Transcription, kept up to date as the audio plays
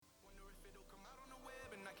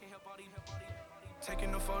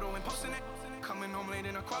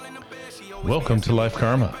Welcome to Life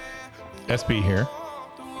Karma. SB here.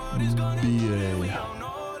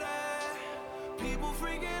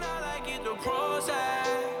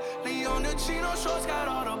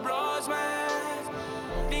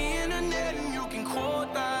 BA.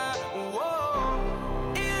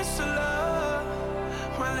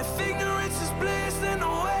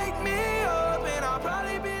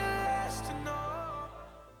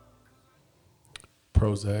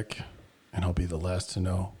 Prozac, and I'll be the last to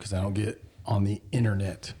know because I don't get on the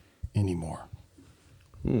internet anymore.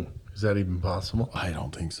 Ooh, is that even possible? I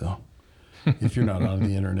don't think so. If you're not on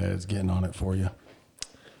the internet, it's getting on it for you.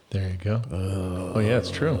 There you go. Oh, yeah, it's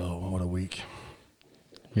true. What a week.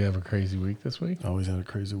 You have a crazy week this week? Always had a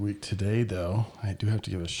crazy week. Today, though, I do have to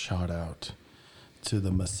give a shout out to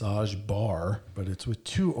the massage bar, but it's with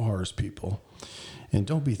 2 R's, people. And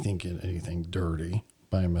don't be thinking anything dirty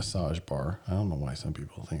by a massage bar. I don't know why some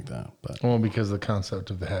people think that, but Well, because of the concept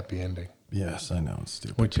of the happy ending, yes, I know it's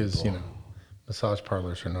stupid. which is, people. massage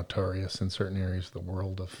parlors are notorious in certain areas of the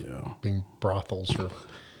world of Yeah. being brothels or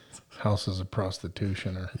houses of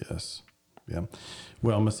prostitution. Or Yes. Yeah.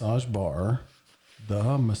 Well, massage bar,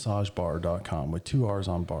 themassagebar.com with 2 R's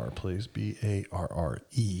on bar, please. BARRE.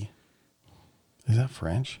 Is that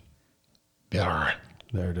French? Yeah.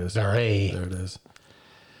 There it is. Sorry. There it is.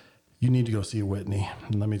 You need to go see Whitney.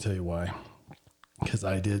 And let me tell you why. Because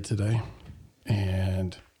I did today,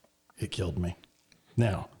 and it killed me.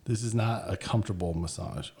 Now, this is not a comfortable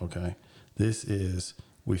massage, okay? This is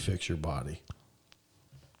we fix your body.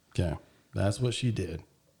 Okay. That's what she did.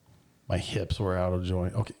 My hips were out of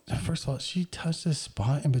joint. Okay. First of all, she touched this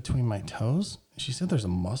spot in between my toes. She said there's a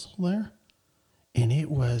muscle there. And it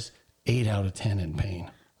was 8 out of 10 in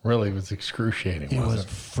pain. Really, it was excruciating, It was wasn't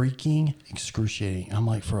it? freaking excruciating. I'm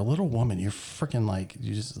like, for a little woman, you're freaking like,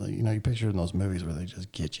 you just, like, you picture in those movies where they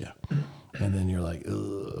just get you. And then you're like,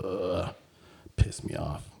 ugh, piss me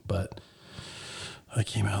off. But I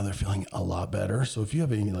came out of there feeling a lot better. So if you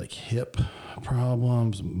have any like hip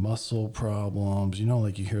problems, muscle problems,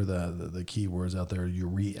 like you hear the key words out there, you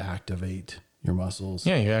reactivate your muscles.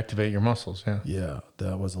 Yeah, you activate your muscles, yeah. Yeah,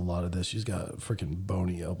 that was a lot of this. She's got freaking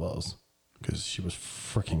bony elbows because she was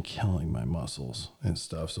freaking killing my muscles and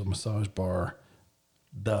stuff. So massage bar,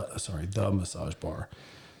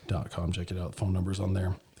 themassagebar.com. Check it out. Phone number's on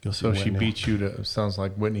there. Go see So she Whitney. beat you to, sounds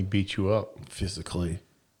like Whitney beat you up. Physically.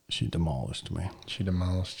 She demolished me. She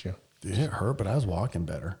demolished you. It hurt, but I was walking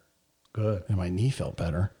better. Good. And my knee felt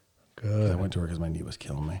better. Good. I went to her because my knee was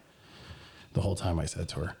killing me. The whole time I said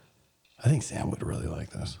to her, I think Sam would really like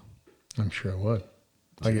this. I'm sure it would.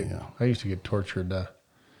 Yeah. I used to get tortured.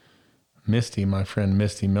 Misty, my friend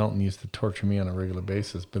Misty Melton, used to torture me on a regular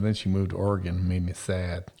basis, but then she moved to Oregon and made me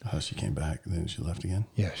sad. She came back and then she left again.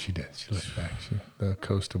 Yeah, she did. She left back. The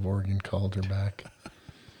coast of Oregon called her back.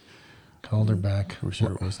 Called her back. Are we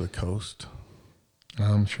sure it was the coast?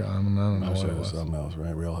 I'm sure. I don't know I'm what sure it it was was. something else,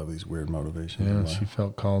 right? We all have these weird motivations. Yeah, in life. she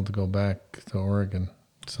felt called to go back to Oregon.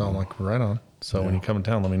 So I'm like, right on. So when you come in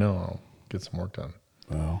town, let me know. I'll get some work done.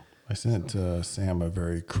 Well, I sent Sam a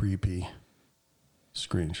very creepy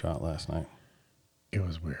screenshot last night. It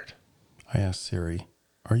was weird. I asked Siri,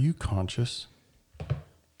 "Are you conscious?"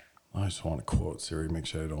 I just want to quote Siri, make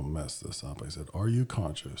sure I don't mess this up. I said, "Are you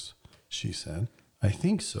conscious?" She said, "I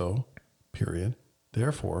think so, period.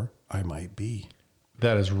 Therefore, I might be."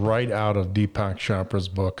 That is right out of Deepak Chopra's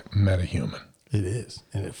book, Metahuman. It is.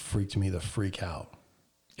 And it freaked me the freak out.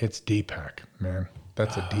 It's Deepak, man.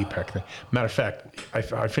 That's a Deepak thing. Matter of fact,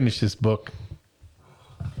 I finished this book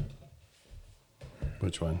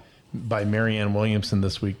Which one? by Marianne Williamson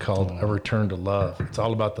this week called A Return to Love. It's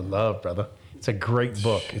all about the love, brother. It's a great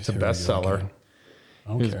book. It's a Here we go bestseller. again. I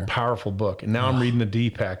don't It's care. a powerful book. And now I'm reading the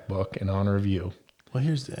Deepak book in honor of you. Well,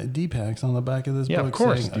 here's Deepak's on the back of this Yeah, of book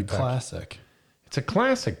course, saying a Deepak. classic. It's a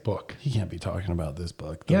classic book. He can't be talking about this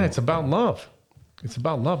book. Yeah, though. it's about love. It's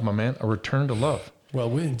about love, my man. A return to love. Well,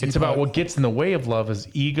 when It's about what gets in the way of love is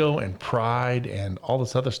ego and pride and all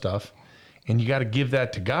this other stuff. And you got to give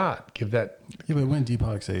that to God. Give that. Yeah, but when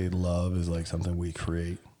Deepak say love is like something we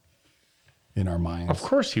create in our minds. Of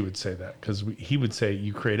course he would say that because he would say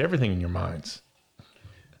you create everything in your minds.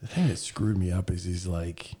 The thing that screwed me up is he's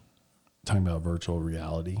like talking about virtual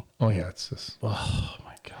reality. Oh, yeah. It's this. Oh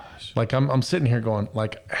my gosh. Like I'm sitting here going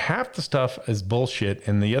like half the stuff is bullshit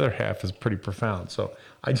and the other half is pretty profound. So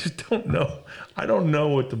I just don't know. I don't know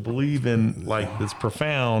what to believe in like that's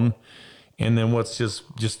profound and then what's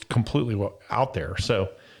just completely out there. So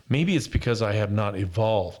maybe it's because I have not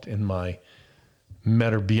evolved in my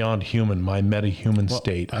beyond human, my meta-human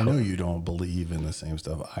state. I know you don't believe in the same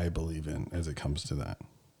stuff I believe in as it comes to that.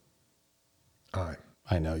 I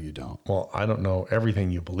I know you don't. Well, I don't know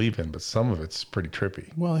everything you believe in, but some of it's pretty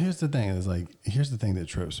trippy. Well, here's the thing: here's the thing that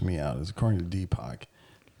trips me out is according to Deepak,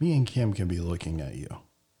 me and Kim can be looking at you,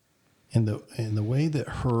 and the way that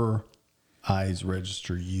her eyes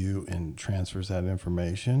register you and transfers that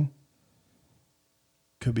information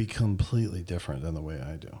could be completely different than the way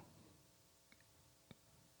I do.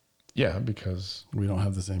 Yeah, because We don't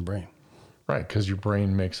have the same brain right, because your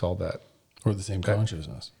brain makes all that or the same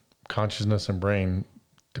consciousness. consciousness and brain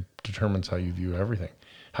determines how you view everything,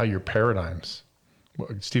 how your paradigms.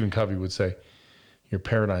 Stephen Covey would say, your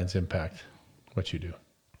paradigms impact what you do.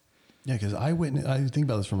 Yeah, because I think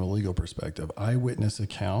about this from a legal perspective. Eyewitness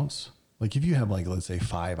accounts, like if you have let's say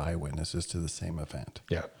 5 eyewitnesses to the same event,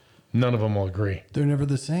 Yeah, none of them will agree. they're never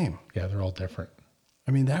the same. Yeah, they're all different.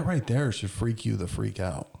 I mean, that right there should freak you the freak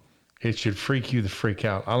out. It should freak you the freak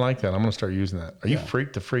out. I like that. I'm going to start using that. Are you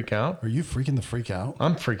freaked the freak out? Are you freaking the freak out?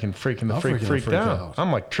 I'm freaking the I'm freaked freaking the freak out. out.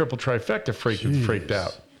 I'm like triple trifecta freaked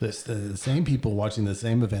out. The same people watching the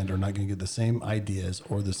same event are not going to get the same ideas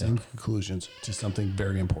or the same conclusions to something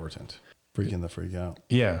very important. Freaking the freak out.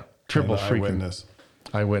 Yeah, triple And the freaking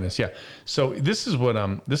eyewitness. Yeah. So this is what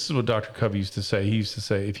Dr. Covey used to say. He used to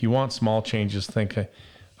say, if you want small changes, think a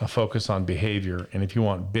focus on behavior, and if you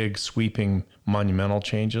want big, sweeping, monumental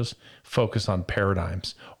changes, focus on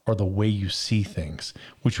paradigms or the way you see things,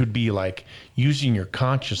 which would be like using your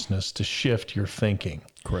consciousness to shift your thinking.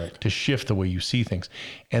 Correct. To shift the way you see things.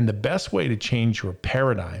 And the best way to change your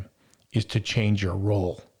paradigm is to change your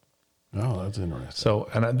role. Oh, that's interesting. So,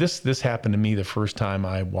 and this happened to me the first time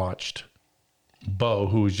I watched Bo,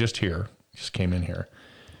 who was just came in here.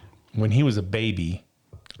 When he was a baby,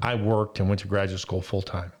 I worked and went to graduate school full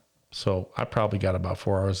time. So I probably got about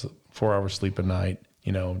 4 hours sleep a night,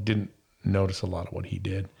 didn't notice a lot of what he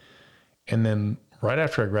did. And then right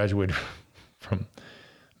after I graduated from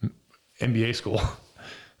MBA school,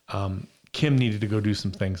 Kim needed to go do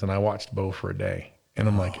some things, and I watched Bo for a day. And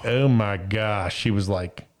I'm like, oh my gosh, he was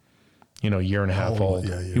like, a year and a half old.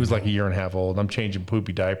 Yeah, he was like a year and a half old. I'm changing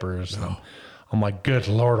poopy diapers. And I'm like, good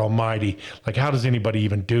Lord Almighty. Like, how does anybody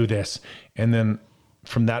even do this? And then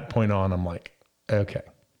from that point on, I'm like, okay,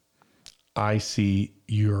 I see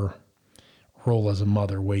your role as a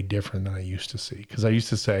mother way different than I used to see. Because I used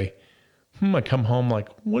to say, I come home like,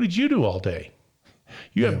 what did you do all day?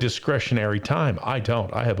 You have discretionary time. I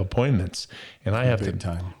don't. I have appointments, and I have Big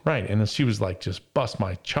time. Right. And then she was like, just bust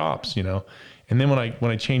my chops, And then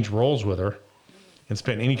when I changed roles with her and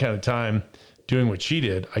spent any kind of time doing what she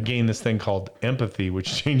did, I gained this thing called empathy,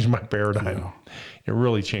 which changed my paradigm. Yeah. It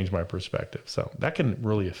really changed my perspective. So that can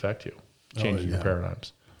really affect you, changing your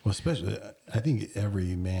paradigms. Well, especially, I think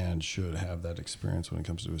every man should have that experience when it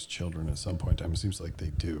comes to his children at some point in time. It seems like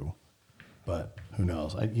they do, but who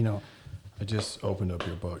knows? I just opened up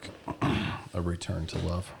your book, A Return to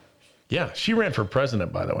Love. Yeah, she ran for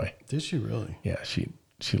president, by the way. Did she really? Yeah, she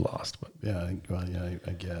lost, but Yeah,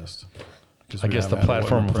 I guessed. I guess the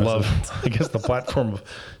platform of love. I guess the platform of.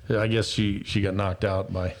 I guess she got knocked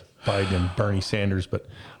out by Biden and Bernie Sanders, but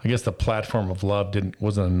I guess the platform of love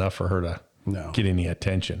wasn't enough for her to get any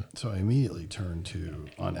attention. So I immediately turned to,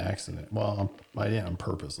 on accident. Well, I didn't on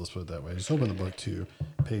purpose. Let's put it that way. I just opened the book to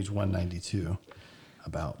page 192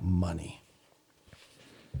 about money.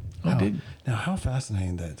 Now, how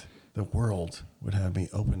fascinating that the world would have me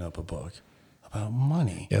open up a book about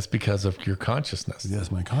money. That's because of your consciousness.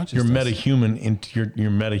 Yes, my consciousness. Your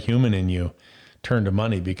metahuman in you turned to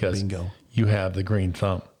money because Bingo. you have the green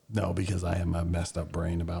thumb. No, because I have my messed up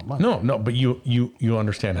brain about money. No, but you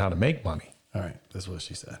understand how to make money. All right, that's what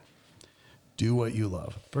she said. Do what you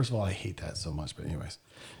love. First of all, I hate that so much, but anyways,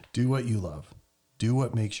 do what you love. Do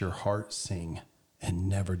what makes your heart sing, and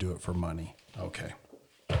never do it for money. Okay.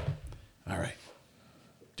 All right.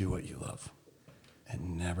 Do what you love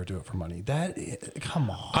and never do it for money. Come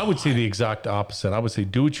on. I would say the exact opposite. I would say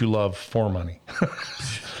do what you love for money.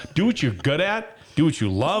 Do what you're good at, do what you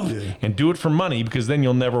love, and do it for money, because then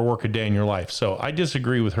you'll never work a day in your life. So I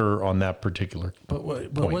disagree with her on that particular But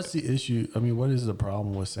what's the issue? I mean, what is the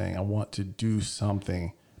problem with saying I want to do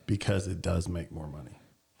something because it does make more money?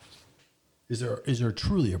 Is there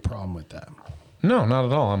truly a problem with that? No, not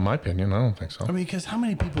at all. In my opinion, I don't think so. I mean, because how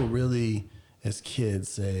many people really, as kids,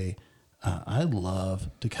 say, I'd love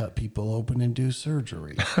to cut people open and do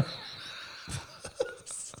surgery?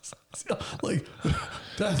 Like,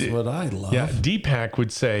 that's what I love. Yeah, Deepak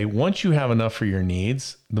would say, once you have enough for your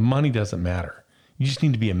needs, the money doesn't matter. You just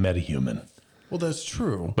need to be a metahuman. Well, that's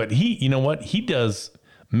true. But you know what? He does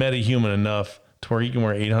metahuman enough to where he can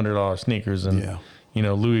wear $800 sneakers and,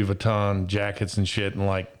 Louis Vuitton jackets and shit, and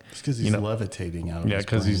like, It's because he's levitating out of his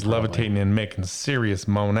because he's brain, probably. levitating and making serious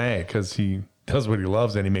money because he does what he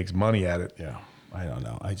loves and he makes money at it. Yeah. I don't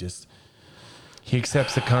know. He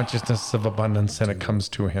accepts the consciousness of abundance and it comes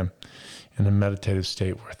to him in a meditative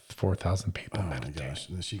state where 4,000 people Oh my meditate. gosh.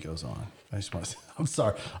 And then she goes on. I just want to I'm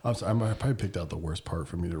sorry. I probably picked out the worst part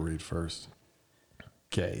for me to read first.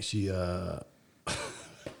 Okay.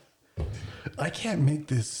 I can't make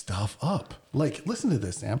this stuff up. Like, listen to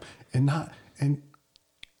this, Sam. And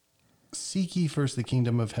seek ye first the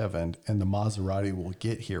kingdom of heaven, and the Maserati will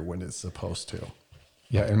get here when it's supposed to.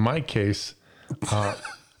 Yeah, in my case,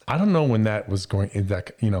 I don't know when that was going.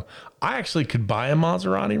 I actually could buy a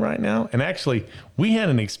Maserati right now, and actually, we had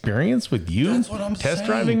an experience with you That's what I'm test saying.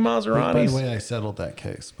 driving Maseratis. By the way, I settled that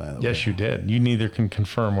case. By the way, Yes, you did. You neither can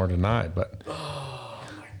confirm or deny, but oh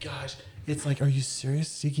my gosh, it's like, are you serious?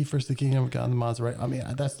 Seek ye first the kingdom of God and the Maserati. I mean,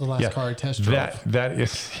 that's the last yeah, car I test drove. that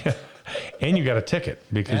is, yeah. And you got a ticket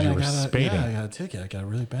because And you were speeding. Yeah, I got a ticket. I got a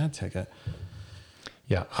really bad ticket.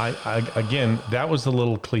 Yeah, I again, that was a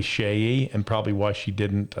little cliche, and probably why she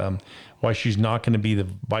didn't, why she's not going to be the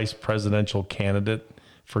vice presidential candidate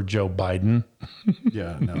for Joe Biden.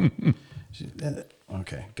 Yeah, no.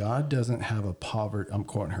 Okay. God doesn't have a poverty. I'm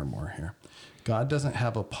quoting her more here. God doesn't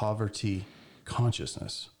have a poverty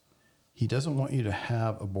consciousness. He doesn't want you to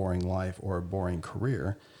have a boring life or a boring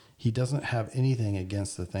career. He doesn't have anything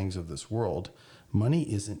against the things of this world. Money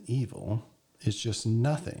isn't evil. It's just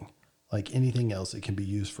nothing. Like anything else, it can be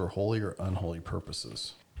used for holy or unholy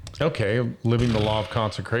purposes. Okay, living the law of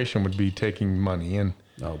consecration would be taking money and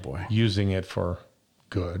Oh boy. using it for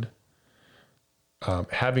good.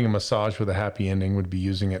 Having a massage with a happy ending would be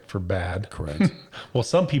using it for bad. Correct. Well,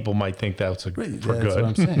 some people might think that's for That's good. what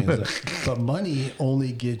I'm saying. But money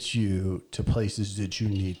only gets you to places that you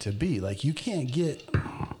need to be. Like you can't get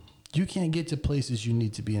to places you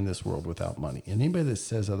need to be in this world without money. And anybody that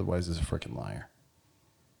says otherwise is a freaking liar.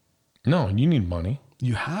 No, you need money.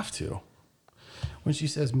 You have to. When she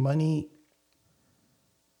says money,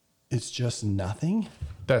 it's just nothing,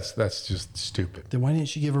 That's just stupid. then why didn't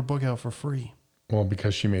she give her book out for free? Well,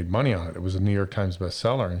 because she made money on it. It was a New York Times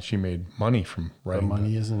bestseller, and she made money from But writing.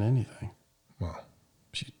 money isn't anything. Well,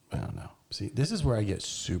 I don't know. See, this is where I get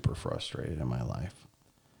super frustrated in my life.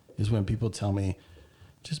 Is when people tell me,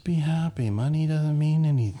 just be happy. Money doesn't mean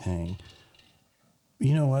anything.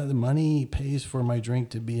 You know what? The money pays for my drink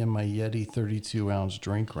to be in my Yeti 32-ounce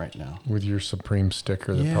drink right now. with your Supreme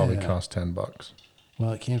sticker that probably Yeah. cost $10.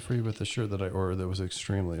 Well, it came free with the shirt that I ordered that was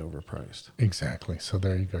extremely overpriced. Exactly. So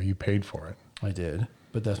there you go. You paid for it. I did,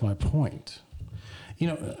 but that's my point. You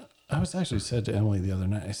know, I was actually said to Emily the other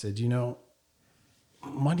night, I said,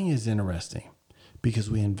 money is interesting because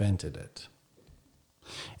we invented it.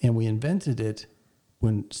 And we invented it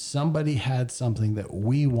when somebody had something that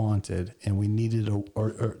we wanted and we needed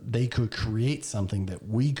or they could create something that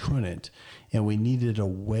we couldn't, and we needed a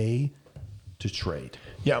way to trade.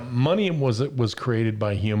 Yeah, money was created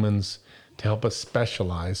by humans to help us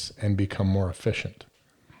specialize and become more efficient.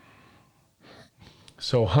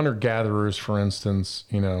 So hunter-gatherers, for instance,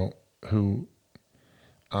 who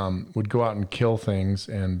would go out and kill things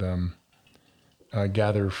and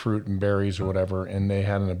gather fruit and berries or whatever, and they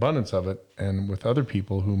had an abundance of it. And with other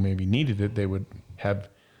people who maybe needed it, they would have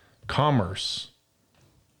commerce,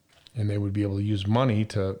 and they would be able to use money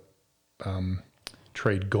to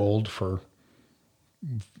trade gold for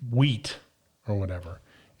wheat or whatever.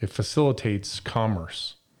 It facilitates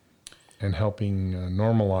commerce and helping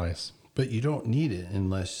normalize. But you don't need it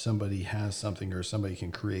unless somebody has something or somebody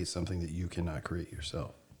can create something that you cannot create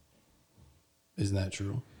yourself. Isn't that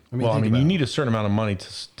true? Well, you need a certain amount of money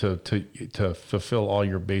to fulfill all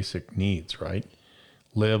your basic needs, right?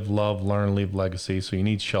 Live, love, learn, leave legacy. So you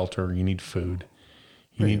need shelter, you need food,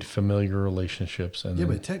 you need familiar relationships, and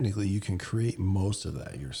but technically you can create most of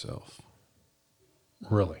that yourself.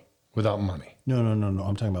 really without money. No.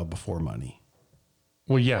 I'm talking about before money.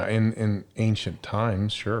 Well, yeah, in ancient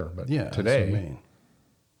times, sure, but Yeah, today, that's what I mean.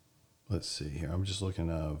 Let's see here. I'm just looking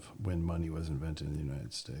of when money was invented in the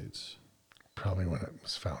United States. probably when it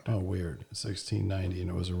was founded. Oh, weird. 1690, and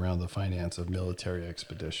it was around the finance of military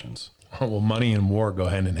expeditions. Well, money and war go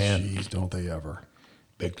hand in hand, Jeez, don't they ever.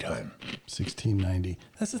 big time. 1690.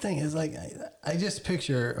 That's the thing is like, I just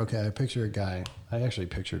picture, I picture a guy. I actually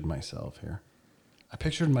pictured myself here. I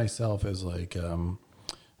pictured myself as like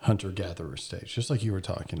hunter-gatherer stage, just like you were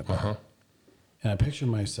talking about. Uh-huh. And I pictured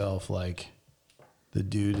myself like the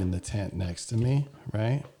dude in the tent next to me,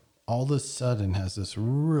 right? All of a sudden has this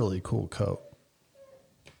really cool coat.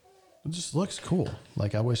 It just looks cool.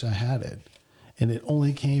 Like I wish I had it. And it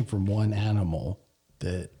only came from one animal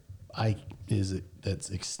that's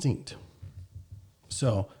extinct.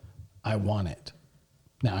 So I want it.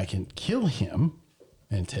 Now I can kill him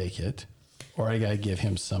and take it, or I got to give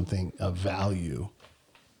him something of value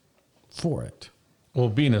for it. Well,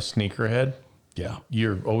 being a sneakerhead, Yeah.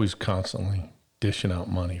 you're always constantly dishing out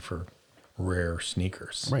money for rare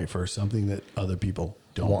sneakers. Right. For something that other people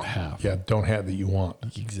don't have. Yeah, don't have that you want.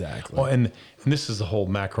 Exactly. Well, and this is the whole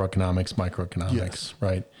macroeconomics, microeconomics, Yes.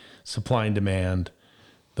 right? Supply and demand.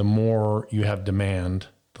 The more you have demand,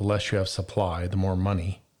 the less you have supply, the more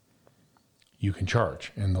money you can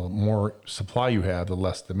charge. And the more supply you have, the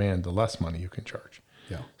less demand, the less money you can charge.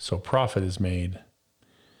 Yeah. So profit is made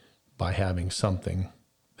by having something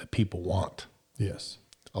that people want. Yes.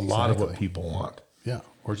 A lot of what Exactly. people want. Yeah.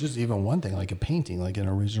 Or just even one thing like a painting, like an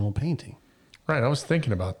original painting. Right. I was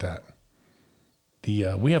thinking about that.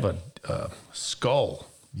 We have a skull,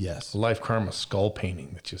 Yes. Life Karma skull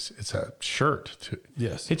painting. It's a shirt.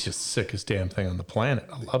 Yes. It's just the sickest damn thing on the planet.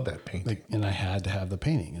 I love that painting. Like, and I had to have the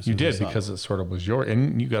painting. as You soon did as I saw because it sort of was your,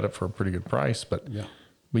 and you got it for a pretty good price, but Yeah.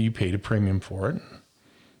 but you paid a premium for it.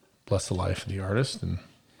 Bless the life of the artist, and it.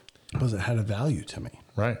 Because it had a value to me.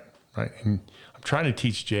 right. And I'm trying to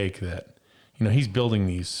teach Jake that, he's building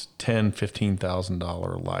these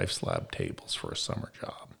 $10,000-$15,000 live slab tables for a summer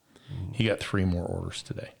job. He got 3 more orders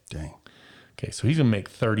today. Dang. Okay, so he's gonna make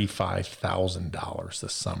 $35,000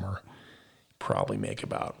 this summer. Probably make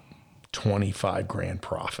about 25 grand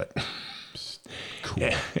profit. Cool.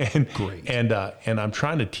 And Great. And I'm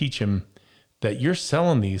trying to teach him that you're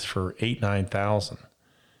selling these for 8,000-9,000,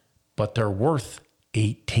 but they're worth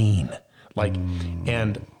 18. Like,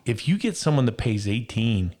 and if you get someone that pays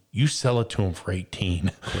 18, you sell it to them for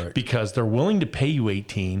 18. Correct. Because they're willing to pay you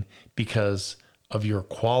 18 because of your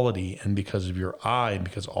quality and because of your eye and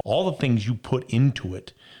because all the things you put into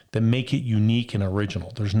it that make it unique and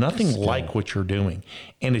original. There's nothing like what you're doing.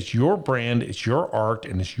 And it's your brand, it's your art,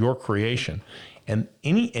 and it's your creation. And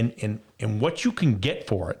and what you can get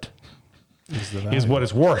for it Is the is value. what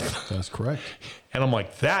it's worth. That's correct. And I'm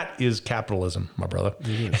like, that is capitalism, my brother.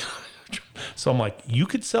 It is. So I'm like, you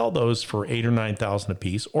could sell those for 8,000 or 9,000 a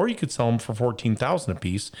piece, or you could sell them for 14,000 a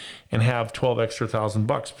piece and have 12 extra $1,000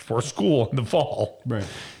 before school in the fall. Right.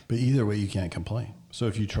 But either way, you can't complain. So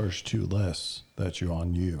if you charge 2 less, that's you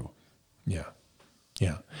on you. Yeah.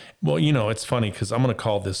 Yeah. Well, it's funny because I'm going to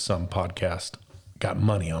call this podcast Got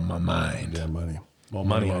Money on My Mind. Yeah, money. More Money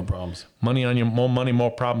money, more on- problems. Money on your, more money,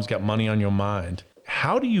 more problems, got money on your mind.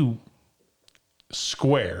 How do you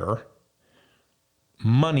square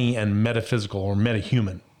money and metaphysical or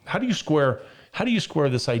metahuman? How do you square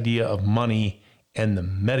this idea of money and the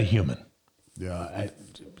metahuman? Yeah,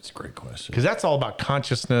 it's a great question. Because that's all about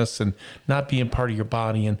consciousness and not being part of your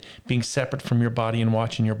body and being separate from your body and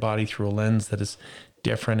watching your body through a lens that is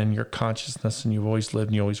different, and your consciousness, and you've always lived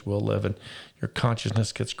and you always will live, and your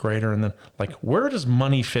consciousness gets greater. And then, like, where does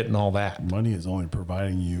money fit in all that? Money is only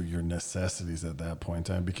providing you your necessities at that point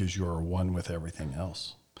in time because you are one with everything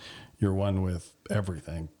else. You're one with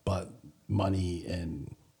everything but money,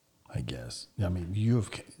 and I guess, I mean, you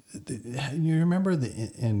remember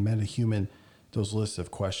in MetaHuman, those lists of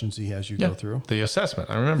questions he has you go through? The assessment.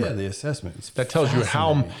 I remember. Yeah, the assessment. It's That tells you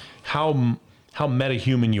fascinating. how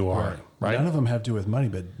metahuman you are, right? None of them have to do with money,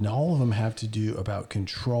 but all of them have to do about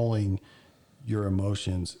controlling your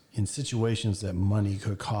emotions in situations that money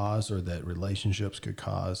could cause or that relationships could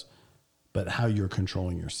cause, but how you're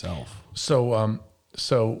controlling yourself. So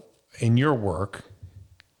in your work,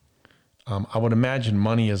 I would imagine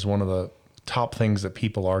money is one of the top things that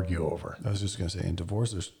people argue over. I was just going to say, in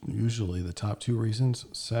divorce, there's usually the top 2 reasons: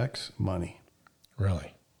 sex, money.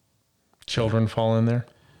 Really? Children fall in there?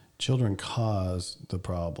 Children cause the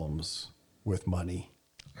problems with money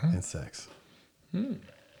and sex.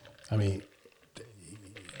 I mean,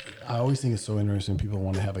 I always think it's so interesting. People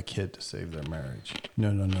want to have a kid to save their marriage.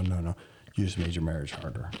 No. You just made your marriage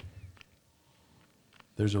harder.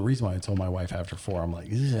 There's a reason why I told my wife after 4, I'm like,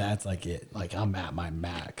 that's like it. Like, I'm at my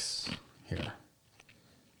max here.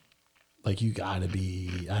 Like, you got to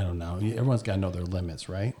be, I don't know. Everyone's got to know their limits,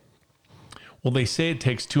 right? Well, they say it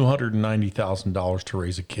takes $290,000 to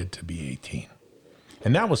raise a kid to be 18.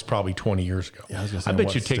 And that was probably 20 years ago. Yeah, I was gonna say, I in bet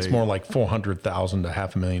what you it takes state? more like $400,000 to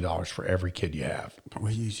 $500,000 for every kid you have.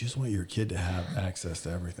 Well, you just want your kid to have access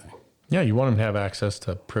to everything. Yeah, you want them to have access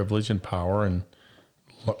to privilege and power and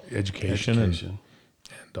education. And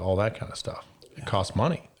all that kind of stuff. It costs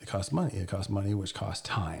money. It costs money. It costs money, which costs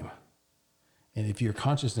time. And if your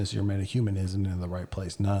consciousness, your metahuman, isn't in the right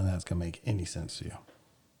place, none of that's going to make any sense to you.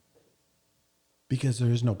 Because there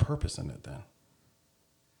is no purpose in it then.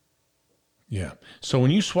 Yeah. So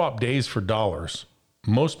when you swap days for dollars,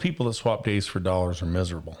 most people that swap days for dollars are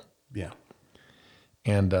miserable. Yeah.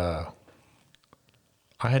 And I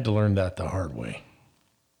had to learn that the hard way.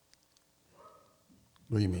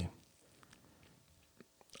 What do you mean?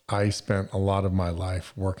 I spent a lot of my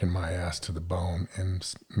life working my ass to the bone and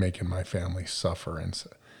making my family suffer. And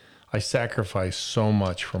I sacrificed so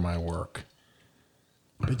much for my work.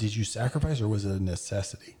 But did you sacrifice or was it a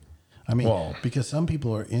necessity? I mean, Well, because some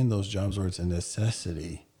people are in those jobs where it's a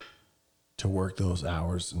necessity to work those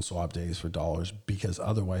hours and swap days for dollars because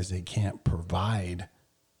otherwise they can't provide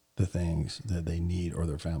the things that they need or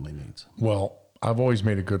their family needs. well, I've always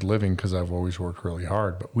made a good living because I've always worked really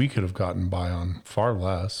hard, but we could have gotten by on far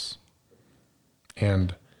less.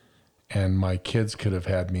 And my kids could have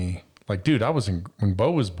had me like, dude, when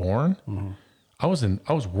Bo was born, I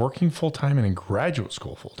was working full time and in graduate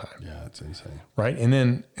school full time. Yeah, that's insane. Right. And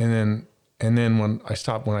then when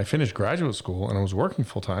I finished graduate school and I was working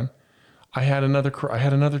full time, I had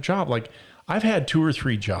another job. Like I've had 2 or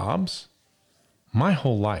 3 jobs my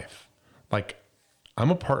whole life. Like I'm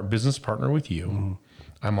a business partner with you. Mm-hmm.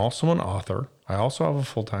 I'm also an author. I also have a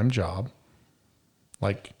full-time job.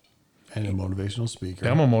 Like, and a motivational speaker.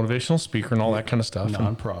 I'm a motivational speaker and all that kind of stuff.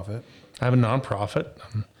 Nonprofit. I have a nonprofit.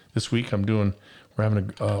 This week we're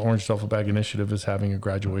having Orange Duffel Bag Initiative is having a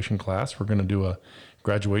graduation class. We're going to do a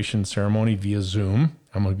graduation ceremony via Zoom.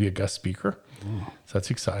 I'm going to be a guest speaker. So that's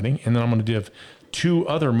exciting. And then I'm going to give 2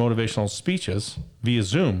 other motivational speeches via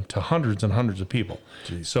Zoom to hundreds and hundreds of people.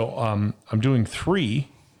 Jeez. So I'm doing 3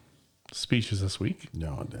 speeches this week.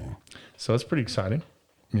 No, dang. So that's pretty exciting,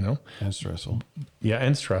 And stressful. Yeah,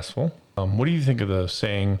 and stressful. What do you think of the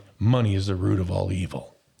saying, money is the root of all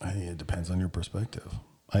evil? I think it depends on your perspective.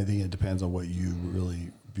 I think it depends on what you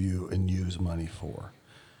really view and use money for.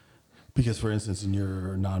 Because, for instance, in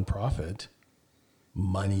your nonprofit,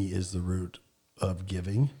 money is the root of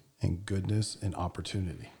giving and goodness and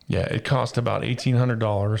opportunity. Yeah, it cost about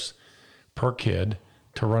 $1,800 per kid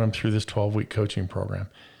to run them through this 12-week coaching program.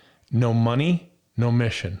 No money, no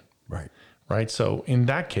mission. Right. So in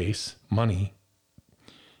that case, money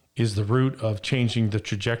is the root of changing the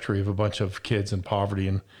trajectory of a bunch of kids in poverty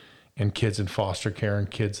and kids in foster care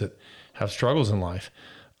and kids that have struggles in life.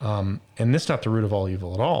 And this is not the root of all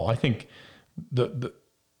evil at all. I think the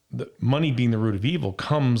money being the root of evil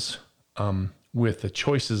comes with the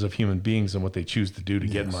choices of human beings and what they choose to do to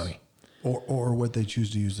get money. Or what they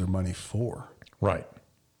choose to use their money for. Right.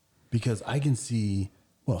 Because I can see,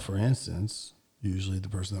 well, for instance, usually the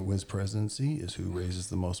person that wins presidency is who raises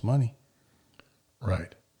the most money.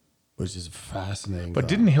 Right. Which is fascinating. But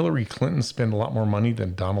didn't Hillary Clinton spend a lot more money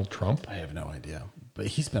than Donald Trump? I have no idea. But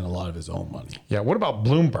he spent a lot of his own money. Yeah. What about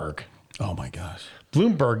Bloomberg? Oh my gosh.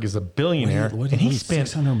 Bloomberg is a billionaire. And he spent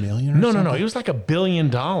 $600 million No. It was like $1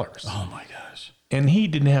 billion. Oh my gosh. And he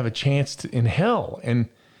didn't have a chance in hell. And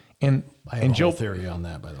I have a whole theory on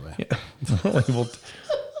that, by the way. Yeah. Well,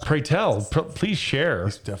 pray tell. Please share.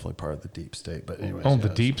 He's definitely part of the deep state. But anyways. Oh, the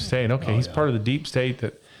deep state. Okay. He's part of the deep state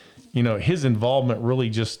that, his involvement really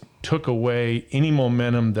just took away any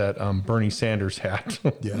momentum that Bernie Sanders had.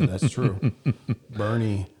 Yeah, that's true.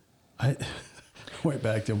 Bernie, I went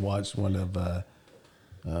back and watched one of,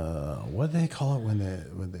 what do they call it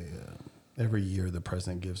when they every year the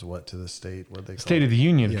president gives what to the state? What they call State of the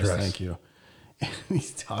Union Yes, address. Thank you. And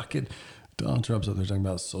he's talking, Donald Trump's up there talking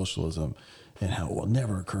about socialism and how it will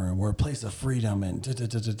never occur and we're a place of freedom and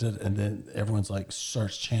and then everyone's like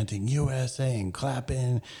starts chanting USA and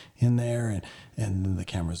clapping in there and then the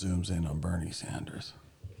camera zooms in on Bernie Sanders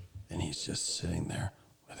and he's just sitting there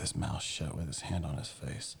with his mouth shut with his hand on his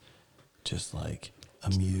face, just like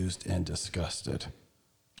amused and disgusted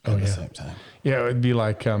at the same time. Yeah, it would be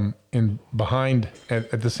like at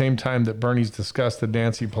the same time that Bernie's disgusted,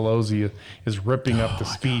 Nancy Pelosi is ripping up the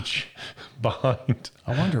speech behind.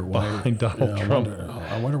 I wonder why behind Donald Trump.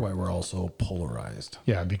 I wonder why we're all so polarized.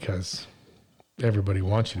 Yeah, because everybody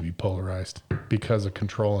wants you to be polarized because of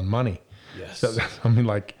control and money. Yes. So,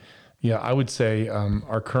 I would say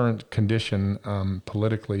our current condition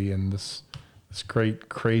politically and this great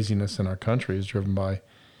craziness in our country is driven by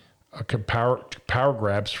power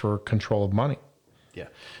grabs for control of money. Yeah.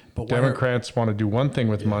 But Democrats want to do one thing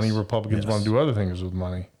with money. Republicans want to do other things with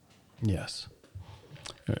money. Yes.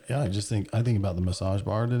 Yeah. I think about the massage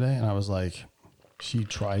bar today and I was like, she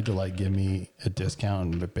tried to give me a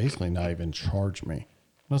discount, but basically not even charge me.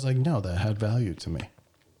 I was like, no, that had value to me.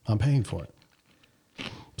 I'm paying for it.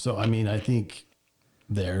 So, I think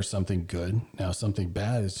there's something good. Now, something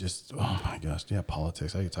bad is just, oh my gosh, yeah,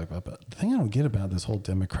 politics. I could talk about, but the thing I don't get about this whole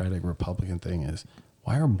Democratic Republican thing is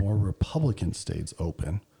why are more Republican states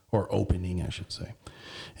open or opening, I should say?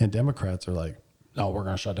 And Democrats are like, no, we're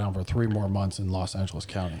going to shut down for 3 more months in Los Angeles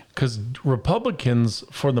County. Because Republicans,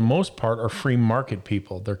 for the most part, are free market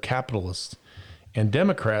people. They're capitalists. And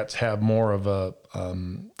Democrats have more of a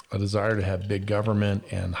desire to have big government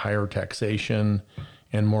and higher taxation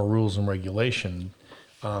and more rules and regulation.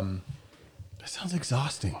 That sounds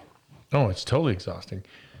exhausting. Oh, it's totally exhausting.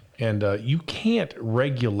 And you can't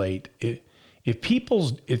regulate it. If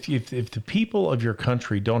the people of your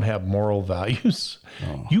country don't have moral values,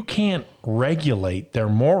 you can't regulate their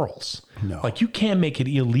morals. No. Like you can't make it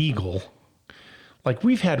illegal. Like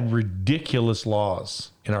we've had ridiculous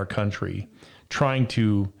laws in our country trying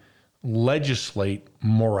to legislate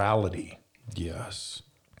morality. Yes.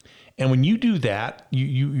 And when you do that,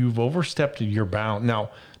 you've overstepped your bound.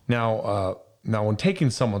 Now, when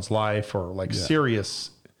taking someone's life or like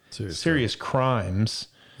serious crimes,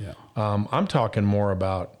 I'm talking more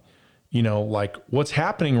about, like what's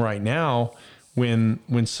happening right now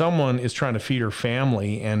when someone is trying to feed her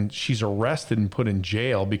family and she's arrested and put in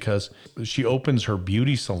jail because she opens her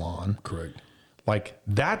beauty salon. Correct. Like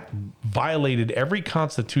that violated every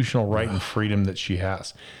constitutional right and freedom that she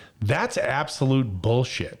has. That's absolute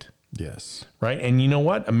bullshit. Yes. Right. And you know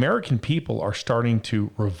what? American people are starting to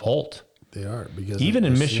revolt. They are, because Even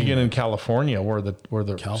in Michigan and California, where the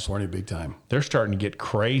California big time. They're starting to get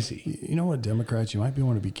crazy. You know what, Democrats, you might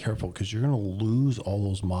want to be careful because you're going to lose all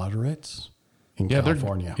those moderates in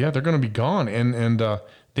California. They're going to be gone, and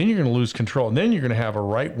then you're going to lose control, and then you're going to have a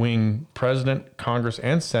right wing president, Congress,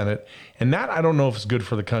 and Senate, and that I don't know if it's good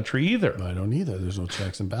for the country either. I don't either. There's no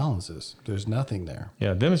checks and balances. There's nothing there.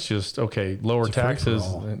 Yeah, then it's just lower taxes,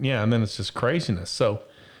 and then it's just craziness. So,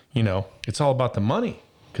 it's all about the money.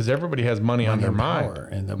 Because everybody has money on their mind,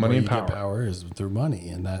 and the money and power is through money,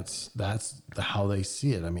 and that's how they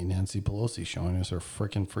see it. I mean, Nancy Pelosi showing us her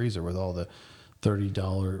freaking freezer with all the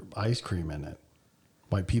 $30 ice cream in it.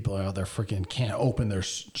 Why people out there freaking can't open their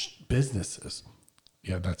businesses?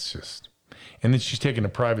 Yeah, that's just. And then she's taking a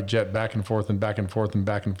private jet back and forth and back and forth and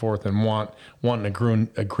back and forth and wanting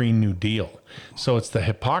a green New Deal. So it's the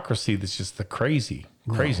hypocrisy that's just the craziness.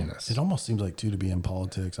 It almost seems like, too, to be in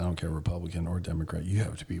politics, I don't care Republican or Democrat, you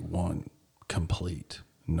have to be one complete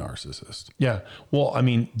narcissist. Yeah. Well, I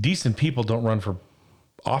mean, decent people don't run for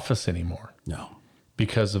office anymore. No.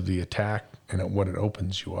 Because of the attack and what it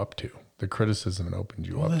opens you up to, the criticism it opens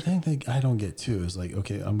you up to. Well, the thing that I don't get, too, is like,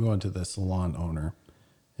 okay, I'm going to the salon owner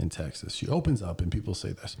in Texas. She opens up and people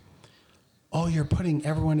say this. Oh, you're putting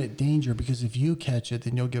everyone at danger because if you catch it,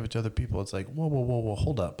 then you'll give it to other people. It's like, whoa,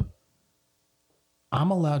 hold up. I'm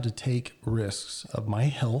allowed to take risks of my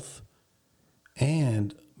health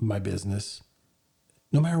and my business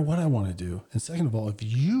no matter what I want to do. And second of all, if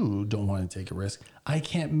you don't want to take a risk, I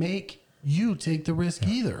can't make you take the risk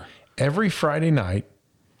either. Every Friday night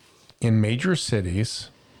in major cities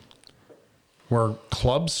where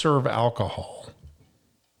clubs serve alcohol.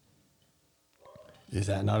 Is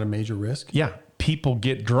that not a major risk? Yeah. People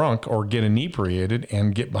get drunk or get inebriated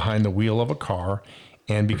and get behind the wheel of a car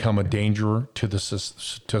and become a danger to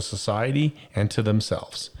society and to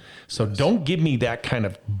themselves. So don't give me that kind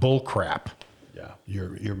of bull crap. Yeah,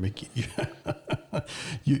 you're making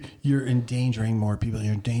you're endangering more people.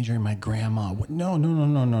 You're endangering my grandma.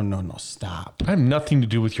 No. Stop. I have nothing to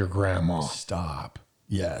do with your grandma. Stop.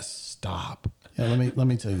 Yes, stop. Yeah, let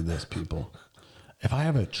me tell you this, people. If I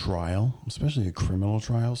have a trial, especially a criminal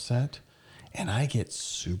trial set, and I get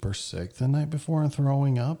super sick the night before and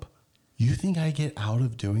throwing up, you think I get out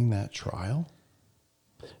of doing that trial?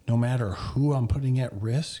 No matter who I'm putting at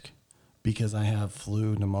risk because I have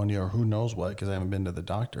flu, pneumonia, or who knows what, because I haven't been to the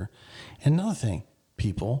doctor. And another thing,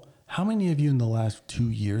 people, how many of you in the last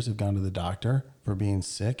 2 years have gone to the doctor for being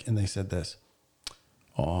sick and they said this?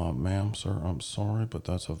 Oh, ma'am, sir, I'm sorry, but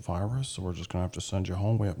that's a virus, so we're just going to have to send you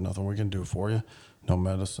home. We have nothing we can do for you. No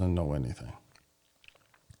medicine, no anything.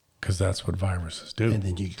 Because that's what viruses do. And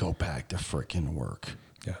then you go back to freaking work.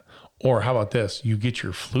 Yeah. Or how about this? You get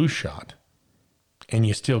your flu shot and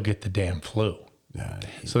you still get the damn flu. Yeah.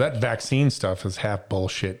 So that vaccine stuff is half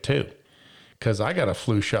bullshit too. Because I got a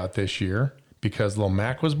flu shot this year because little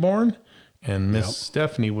Mac was born and Miss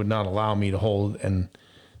Stephanie would not allow me to hold and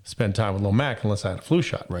spend time with little Mac unless I had a flu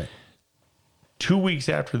shot. Right. 2 weeks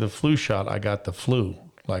after the flu shot, I got the flu,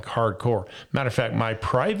 like hardcore. Matter of fact,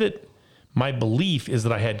 my belief is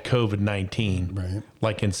that I had COVID-19 right.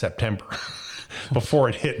 like in September. Before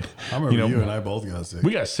it hit, I remember you and I both got sick.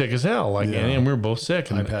 We got sick as hell, and we were both sick.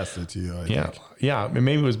 And I passed it to you. I think. Yeah.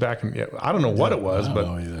 Maybe it was back in. I don't know what it was, I but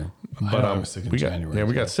don't know either. But I was sick in January. Yeah,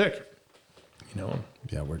 we got sick.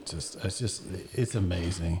 Yeah, it's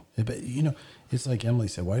amazing. But it's like Emily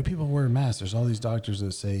said. Why do people wear masks? There's all these doctors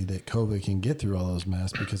that say that COVID can get through all those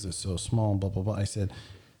masks because it's so small. Blah blah blah. I said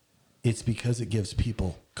it's because it gives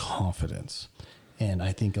people confidence. And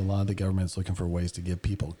I think a lot of the government's looking for ways to give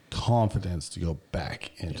people confidence to go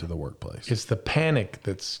back into the workplace. It's the panic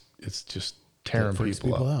it's just tearing freaks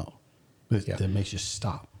people out. that makes you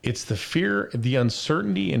stop. It's the fear, the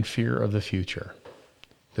uncertainty and fear of the future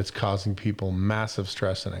that's causing people massive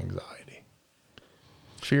stress and anxiety.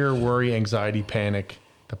 Fear, worry, anxiety, panic,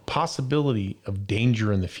 the possibility of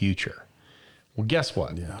danger in the future. Well, guess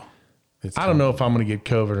what? Yeah. I don't know if I'm going to get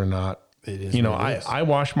COVID or not. It is You know, what it is. I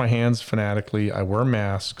wash my hands fanatically. I wear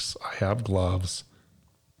masks. I have gloves.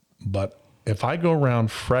 But if I go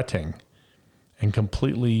around fretting and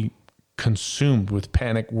completely consumed with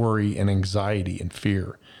panic, worry, and anxiety and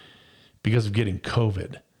fear because of getting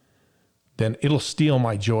COVID, then it'll steal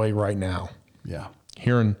my joy right now. Yeah.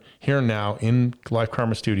 Here and now in Life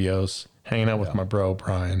Karma Studios, hanging out with my bro,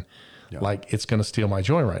 Brian. Yeah. Like, it's going to steal my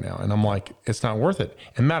joy right now. And I'm like, it's not worth it.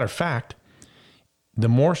 And matter of fact, the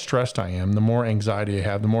more stressed I am, the more anxiety I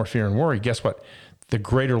have, the more fear and worry, guess what? The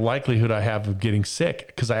greater likelihood I have of getting sick,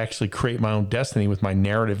 because I actually create my own destiny with my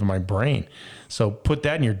narrative in my brain. So put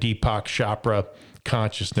that in your Deepak Chopra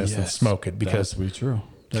consciousness and smoke it, because that'd be true.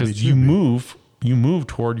 you move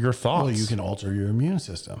toward your thoughts. Well, you can alter your immune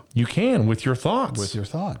system You can with your thoughts. with your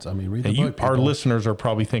thoughts. I mean, read the And book. our people. listeners are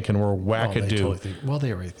probably thinking we're Oh, wackadoo. they totally think, well,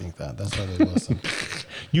 they already think that. That's why they listen.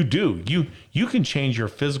 You do. You can change your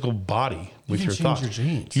physical body with can your change thoughts. your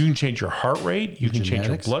genes. You can change your heart rate. You can change your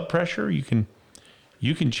genetics. blood pressure. You can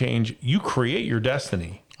change. You create your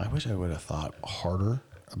destiny. I wish I would have thought harder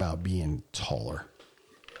about being taller.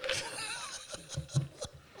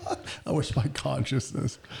 I wish my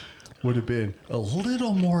consciousness would have been a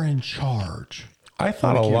little more in charge. I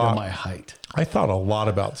thought a when it came to lot. my height. I thought a lot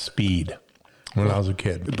about speed when I was a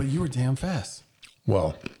kid. But you were damn fast.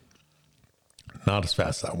 Well, not as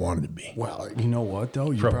fast as I wanted to be. Well, you know what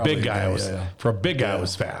though? You For a probably- big guy, I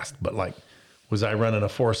was fast. But like, was I running a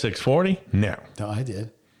 4.640? No. No, I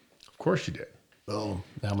did. Of course you did. Oh,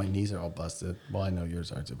 now my knees are all busted. Well, I know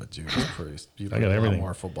yours are too, but Jesus Christ, you got played a lot everything.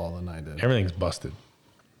 more football than I did. Everything's busted.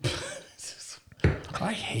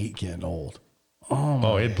 I hate getting old.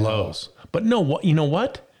 Oh, it blows. But no, what you know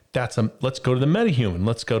what? Let's go to the metahuman.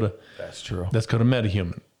 Let's go to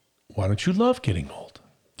metahuman. Why don't you love getting old?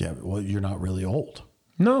 Yeah, well, you're not really old.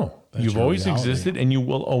 No, you've your always reality. existed and you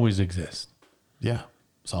will always exist. Yeah,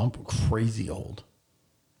 so I'm crazy old.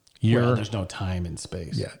 You're Well, there's no time and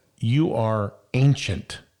space. yeah, you are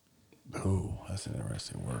ancient. Oh, that's an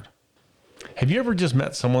interesting word. Have you ever just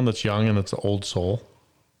met someone that's young and it's an old soul?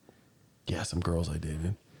 Yeah, some girls I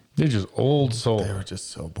dated, They're just old soul. they were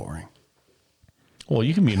just so boring. Well,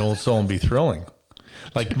 you can be an old soul and be thrilling.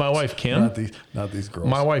 Like my wife Kim. Not these girls.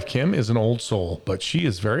 My wife Kim is an old soul, but she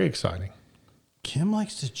is very exciting. Kim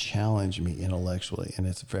likes to challenge me intellectually, and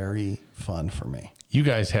it's very fun for me. You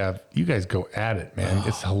guys go at it, man.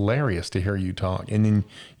 It's hilarious to hear you talk. And then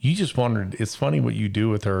you just wondered, it's funny what you do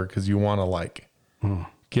with her because you want to like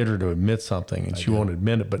get her to admit something and she won't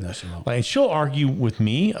admit it. But No, she won't. like she'll argue with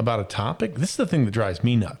me about a topic. This is the thing that drives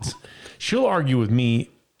me nuts. She'll argue with me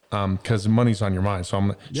because money's on your mind.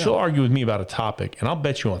 So she'll argue with me about a topic, and I'll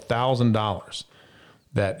bet you $1,000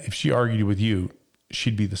 that if she argued with you,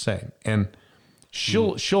 she'd be the same. And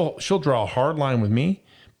she'll draw a hard line with me,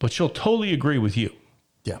 but she'll totally agree with you.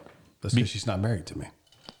 Yeah, that's because she's not married to me.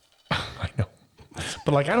 I know.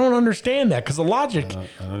 But like, I don't understand that because the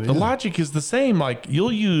logic is the same. Like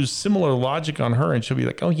you'll use similar logic on her and she'll be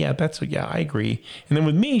like, oh yeah, I agree. And then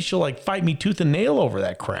with me, she'll like fight me tooth and nail over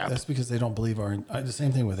that crap. That's because they don't believe the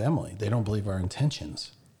same thing with Emily. They don't believe our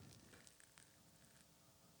intentions.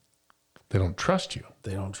 They don't trust you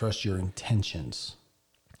They don't trust your intentions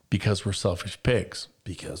because we're selfish pigs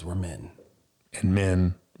because we're men. and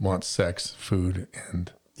men want sex, food,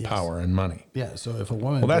 and power and money. Yeah, so if a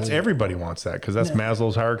woman... Well, that's everybody wants that because that's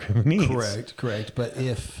Maslow's hierarchy of needs. Correct. But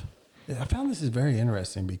I found this is very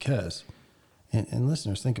interesting because, and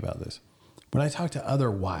listeners, think about this. When I talk to other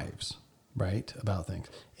wives, right, about things,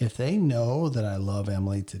 if they know that I love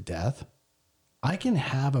Emily to death, I can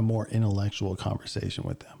have a more intellectual conversation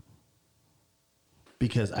with them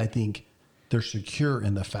because I think they're secure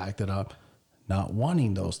in the fact that I'm not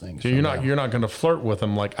wanting those things. So you're not going to flirt with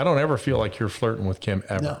them. Like I don't ever feel like you're flirting with Kim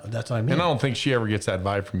ever. No, that's what I mean. And I don't think she ever gets that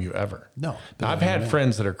vibe from you ever. No. Now, I've had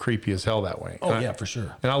friends that are creepy as hell that way. Oh, And yeah, for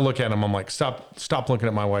sure. And I'll look at them. I'm like, stop looking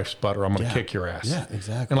at my wife's butt, or I'm going to kick your ass. Yeah,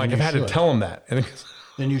 exactly. And like And I've you had to should. tell them that. And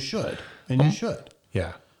And you should. And you should.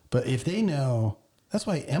 yeah, But if they know, that's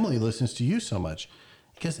why Emily listens to you so much.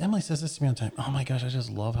 Because Emily says this to me all the time. Oh my gosh, I just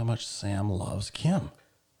love how much Sam loves Kim.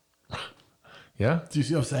 yeah, Do you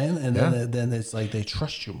see what I'm saying? And then it's like they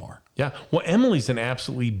trust you more. yeah. Well, Emily's an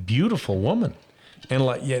absolutely beautiful woman,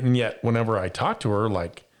 and yet whenever I talk to her,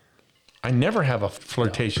 like I never have a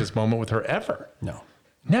flirtatious moment with her ever. No.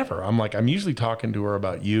 Never. I'm usually talking to her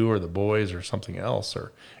about you or the boys or something else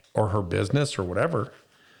or her business or whatever.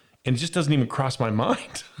 And it just doesn't even cross my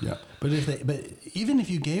mind. Yeah. But even if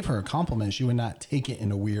you gave her a compliment, she would not take it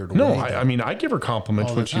in a weird No, way. I mean, I give her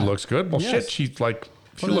compliments All when the she time. looks good. Well, Yes. shit, she's like,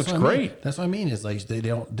 she Well, looks that's what I mean. great. That's what I mean. Is like they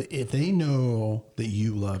don't. If they know that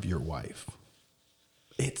you love your wife,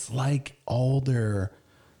 it's like all their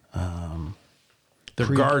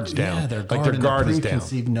guards down. Yeah, their like guard their and guard their is down.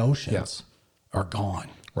 preconceived notions are gone.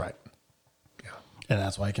 Right. Yeah. And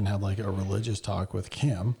that's why I can have like a religious talk with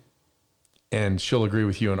Kim. And she'll agree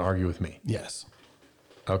with you and argue with me. Yes.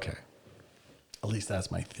 Okay. At least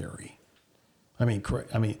that's my theory. I mean,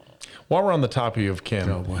 correct. I mean, While we're on the topic of Kim,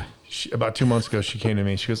 Oh, boy. about 2 months ago, she came to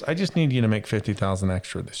me. She goes, I just need you to make 50,000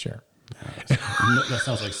 extra this year. that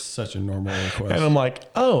sounds like such a normal request. And I'm like,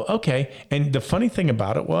 oh, okay. And the funny thing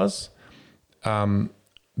about it was the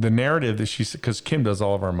narrative that she said, because Kim does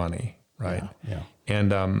all of our money, right? Yeah.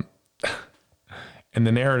 And and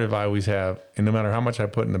the narrative I always have, and no matter how much I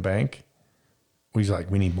put in the bank, we's like,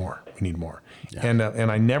 we need more. We need more. Yeah.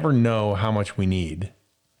 And I never know how much we need.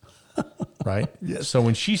 Right. Yes. So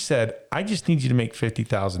when she said, I just need you to make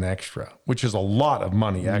 50,000 extra, which is a lot of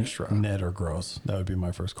money extra. Net or gross? That would be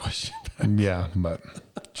my first question. Yeah, but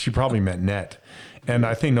she probably meant net. And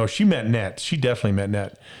I think, no, she meant net. She definitely meant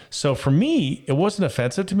net. So for me, it wasn't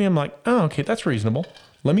offensive to me. I'm like, oh, okay, that's reasonable.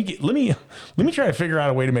 Let me try to figure out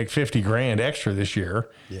a way to make 50 grand extra this year.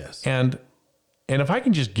 Yes. And if I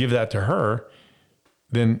can just give that to her,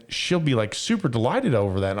 then she'll be like super delighted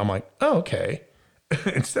over that. And I'm like, oh, okay.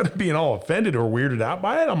 Instead of being all offended or weirded out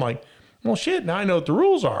by it, I'm like, well, shit, now I know what the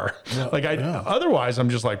rules are. Yeah, Otherwise I'm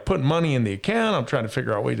just like putting money in the account. I'm trying to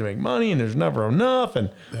figure out ways to make money and there's never enough. And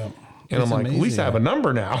I'm It's like, at least I have a amazing.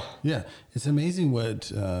 number now. Yeah, it's amazing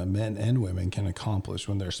what men and women can accomplish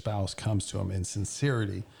when their spouse comes to them in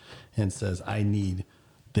sincerity and says, I need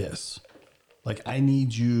this. Like, I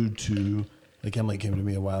need you to, like Emily came to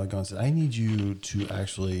me a while ago and said, I need you to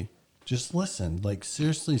actually just listen. Like,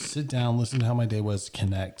 seriously, sit down, listen to how my day was,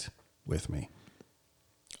 connect with me.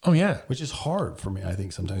 Oh yeah. Which is hard for me, I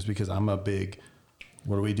think, sometimes because I'm a big,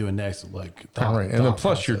 what are we doing next? Like, All right. And then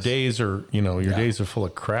plus your process. days are, your days are full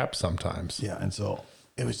of crap sometimes. Yeah, and so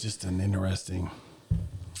it was just an interesting.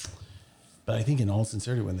 But I think, in all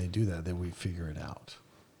sincerity, when they do that, then we figure it out,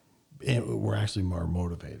 and we're actually more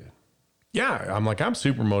motivated. Yeah. I'm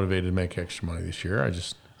super motivated to make extra money this year.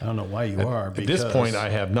 I don't know why you are. At this point,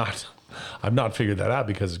 I've not figured that out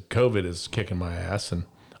because COVID is kicking my ass and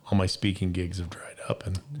all my speaking gigs have dried up.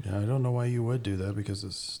 And yeah, I don't know why you would do that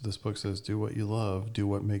because this book says, "Do what you love, do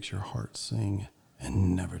what makes your heart sing,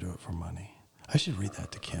 and never do it for money." I should read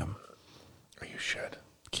that to Kim. you should.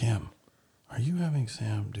 Kim, are you having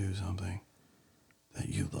Sam do something that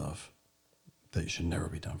you love that should never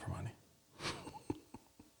be done for money?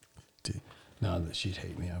 No, that she'd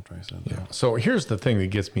hate me after I said that. So here's the thing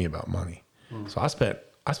that gets me about money. So I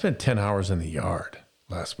spent 10 hours in the yard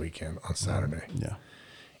last weekend on Saturday. Yeah.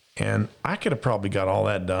 And I could have probably got all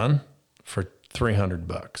that done for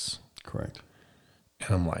 $300. Correct.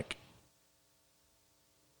 And I'm like,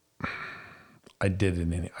 I did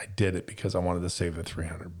it because I wanted to save the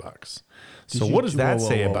 $300. So what does that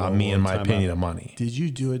say about me and my opinion of money? Did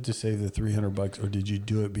you do it to save the $300 or did you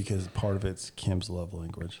do it because part of it's Kim's love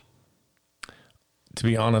language? To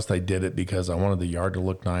be honest, I did it because I wanted the yard to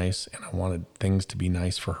look nice and I wanted things to be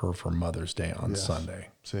nice for her for Mother's Day on Sunday.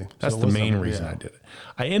 See, That's the main reason I did it.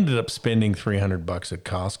 I ended up spending $300 at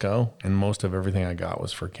Costco and most of everything I got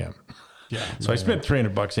was for Kim. Yeah. So I spent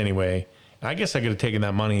 $300 anyway. I guess I could have taken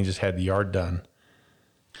that money and just had the yard done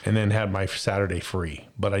and then had my Saturday free,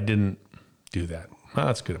 but I didn't do that. Well,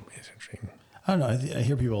 that's good. It's interesting. I don't know. I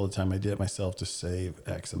hear people all the time. I did it myself to save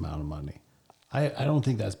X amount of money. I don't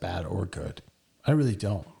think that's bad or good. I really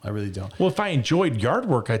don't. Well, if I enjoyed yard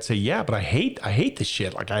work, I'd say, yeah, but I hate the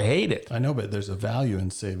shit. Like I hate it. I know, but there's a value in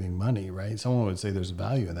saving money, right? Someone would say there's a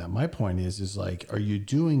value in that. My point is like, are you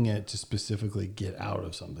doing it to specifically get out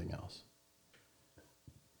of something else?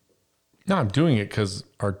 No, I'm doing it because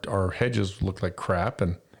our hedges look like crap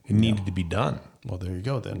and it needed to be done. Well, there you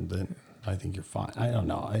go. Then I think you're fine. I don't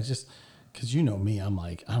know. I just, because you know me, I'm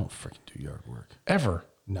like, I don't freaking do yard work. Ever.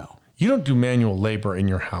 No. You don't do manual labor in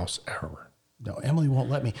your house ever. No, Emily won't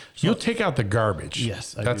let me. So, You'll take out the garbage.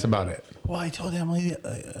 Yes, I That's do. about it. Well, I told Emily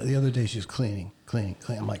the other day she was cleaning.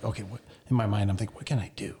 I'm like, okay, what? In my mind, I'm thinking, what can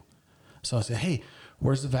I do? So I said, hey,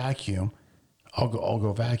 where's the vacuum? I'll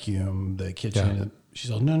go vacuum the kitchen. Yeah.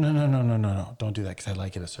 She's like, no, don't do that because I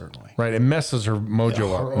like it a certain way. Right. It messes her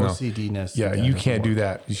mojo Her up. No. OCD-ness. Yeah, you can't do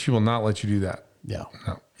that. She will not let you do that. Yeah.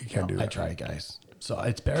 No, you can't do that. I try, guys. So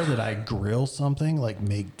it's better that I grill something, like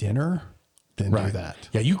make dinner, than do that.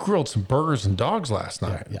 Yeah, you grilled some burgers and dogs last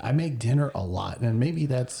night. Yeah, I make dinner a lot, and maybe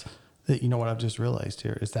that's You know what I've just realized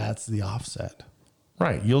here is that's the offset.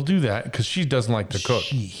 Right. You'll do that because she doesn't like to cook.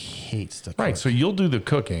 She hates to cook. Right. So you'll do the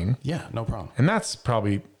cooking, Yeah, no problem. and that's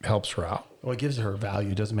probably helps her out. Well, it gives her value.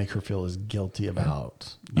 It doesn't make her feel as guilty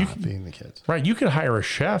about not feeding the kids. Right. You could hire a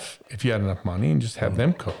chef if you had enough money and just have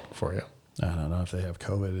them cook for you. I don't know if they have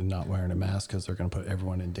COVID and not wearing a mask because they're going to put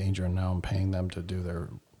everyone in danger, and now I'm paying them to do their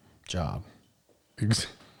job.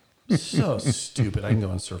 So stupid. I can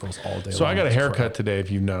go in circles all day. So long. I got a It's haircut crap. today. If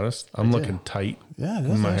you've noticed, I'm looking tight. Yeah, it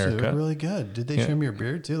in is my actually haircut. really good. Did they trim your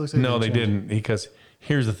beard too? Looks like No, they trimmed it. didn't, because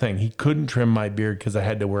here's the thing: he couldn't trim my beard because I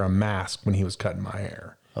had to wear a mask when he was cutting my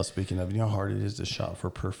hair. Oh, speaking of, you know how hard it is to shop for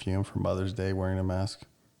perfume for Mother's Day wearing a mask?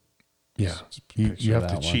 Yeah, Just you picture have to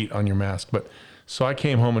that one. cheat on your mask. But so I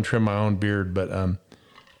came home and trimmed my own beard. But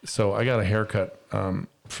so I got a haircut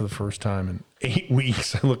for the first time in 8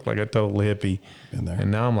 weeks. I looked like a total hippie. Been there.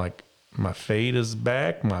 And now I'm like, my fade is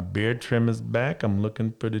back, my beard trim is back. I'm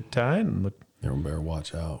looking pretty tight, and look, Everyone better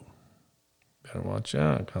watch out. better watch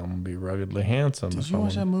out. 'Cause I'm gonna be ruggedly handsome. Did if you I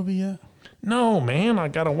watch wanna- that movie yet? No, man, I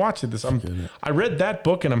gotta watch it. Forget it. I read that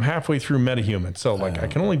book and I'm halfway through MetaHuman, so like I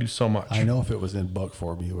can only do so much. I know if it was in book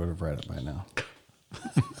form, you would have read it by now.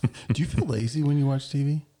 Do you feel lazy when you watch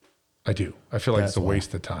TV? I do. I feel like it's That's a why.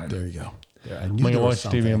 waste of time. There you go. Yeah, I I'm knew like, I there was watch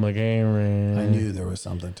something. TV. I'm like, hey, I man. knew there was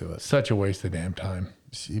something to it. Such a waste of damn time.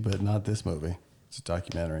 See, but not this movie. It's a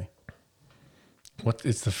documentary. What?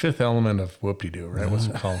 It's the fifth element of whoop-de-doo, right? What's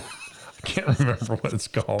it called? I can't remember what it's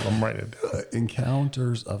called. I'm writing it down.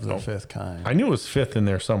 Encounters of the Fifth Kind. I knew it was fifth in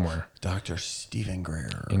there somewhere. Dr. Stephen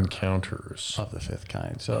Greer Encounters of the Fifth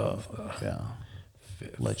Kind. So, yeah.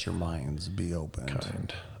 Let your minds be opened.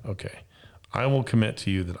 kind. Okay. I will commit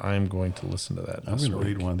to you that I am going to listen to that. I'm this going to week.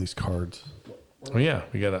 read one of these cards. Oh yeah,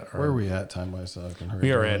 we got Where are we at time-wise so I can hurry?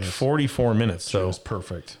 We are through at this? 44 minutes, so It's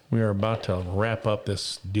perfect. we are about to wrap up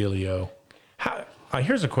this dealio.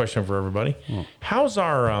 Here's a question for everybody: How's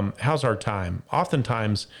our time?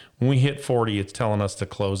 Oftentimes, when we hit 40, it's telling us to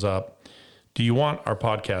close up. Do you want our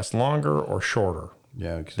podcast longer or shorter?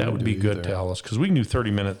 Yeah. 'cause That we would can be do good either. to tell us, because we can do 30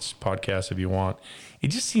 minutes podcast if you want. It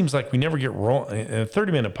just seems like we never get rolling. In a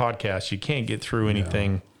 30-minute podcast, you can't get through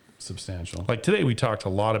anything. Substantial. Like today, we talked a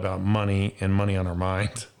lot about money and money on our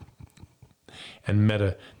mind, and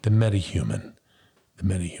the metahuman,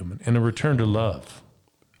 and a return to love.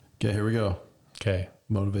 Okay, here we go. Okay.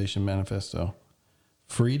 Motivation Manifesto.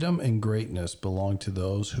 Freedom and greatness belong to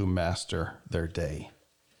those who master their day.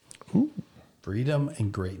 Freedom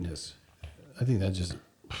and greatness. I think that just,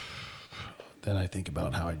 then I think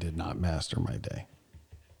about how I did not master my day.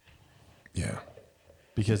 Yeah.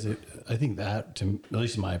 Because I think that, at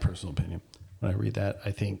least in my personal opinion, when I read that,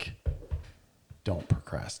 I think don't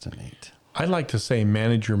procrastinate. I like to say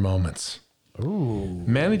manage your moments. Ooh.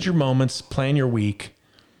 Manage your moments, plan your week,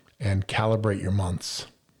 and calibrate your months.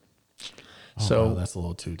 So, Wow, that's a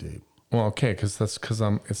little too deep. well, okay, because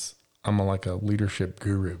I'm like a leadership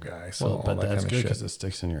guru guy. So Well, all but that that's kind good of because shit. it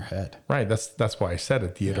sticks in your head. Right. That's why I said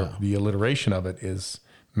it. Yeah. The alliteration of it is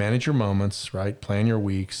manage your moments, right? Plan your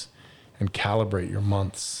weeks and calibrate your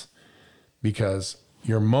months, because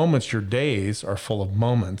your moments, your days are full of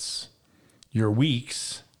moments. Your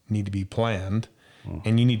weeks need to be planned,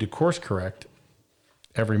 and you need to course correct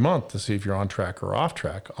every month to see if you're on track or off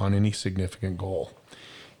track on any significant goal.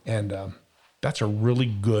 And that's a really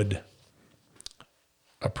good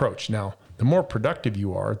approach. Now, the more productive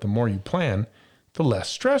you are, the more you plan, the less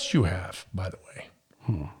stress you have, by the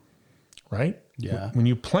way. Right? Yeah. When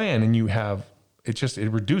you plan and you have, it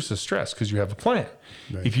reduces stress because you have a plan.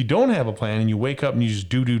 Right. If you don't have a plan and you wake up and you just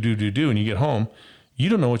do, and you get home, you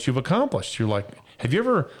don't know what you've accomplished. You're like, have you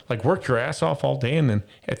ever like worked your ass off all day and then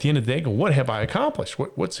at the end of the day go, what have I accomplished?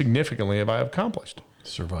 What significantly have I accomplished?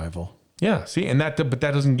 Survival. Yeah. See, but that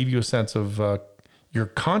doesn't give you a sense of your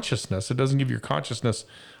consciousness. It doesn't give your consciousness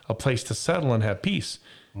a place to settle and have peace.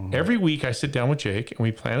 Every week I sit down with Jake and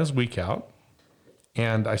we plan his week out.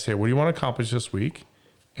 And I say, what do you want to accomplish this week?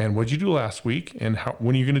 And what'd you do last week? And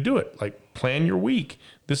when are you going to do it? Like, plan your week.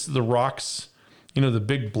 This is the rocks, the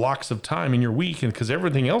big blocks of time in your week. And because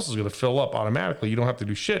everything else is going to fill up automatically. You don't have to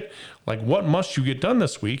do shit. Like, what must you get done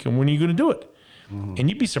this week? And when are you going to do it? And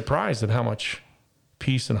you'd be surprised at how much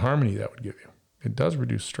peace and harmony that would give you. It does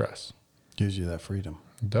reduce stress. Gives you that freedom.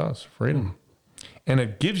 It does. Freedom. And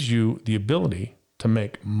it gives you the ability to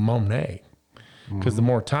make money. Because the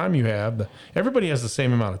more time you have, everybody has the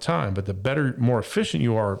same amount of time, but the better, more efficient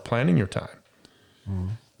you are at planning your time,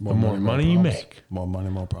 the more money you problems. make. More money,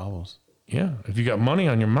 more problems. Yeah. If you got money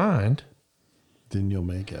on your mind, Then you'll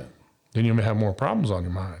make it. then you'll have more problems on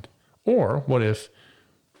your mind. Or what if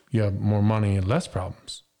you have more money and less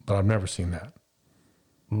problems? But I've never seen that.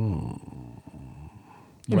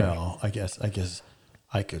 Well, I guess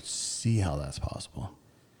I could see how that's possible.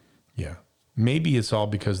 Yeah. Maybe it's all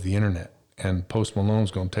because of the internet and Post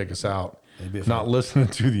Malone's going to take us out. Maybe if not listening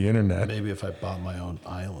to the internet. Maybe if I bought my own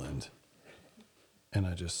island and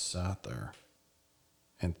I just sat there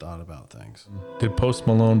and thought about things. Did Post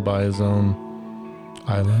Malone buy his own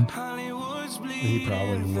island? He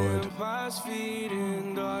probably would.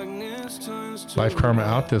 Life Karma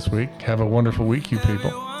out this week. Have a wonderful week, you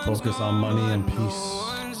people. Focus on money and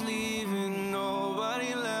peace.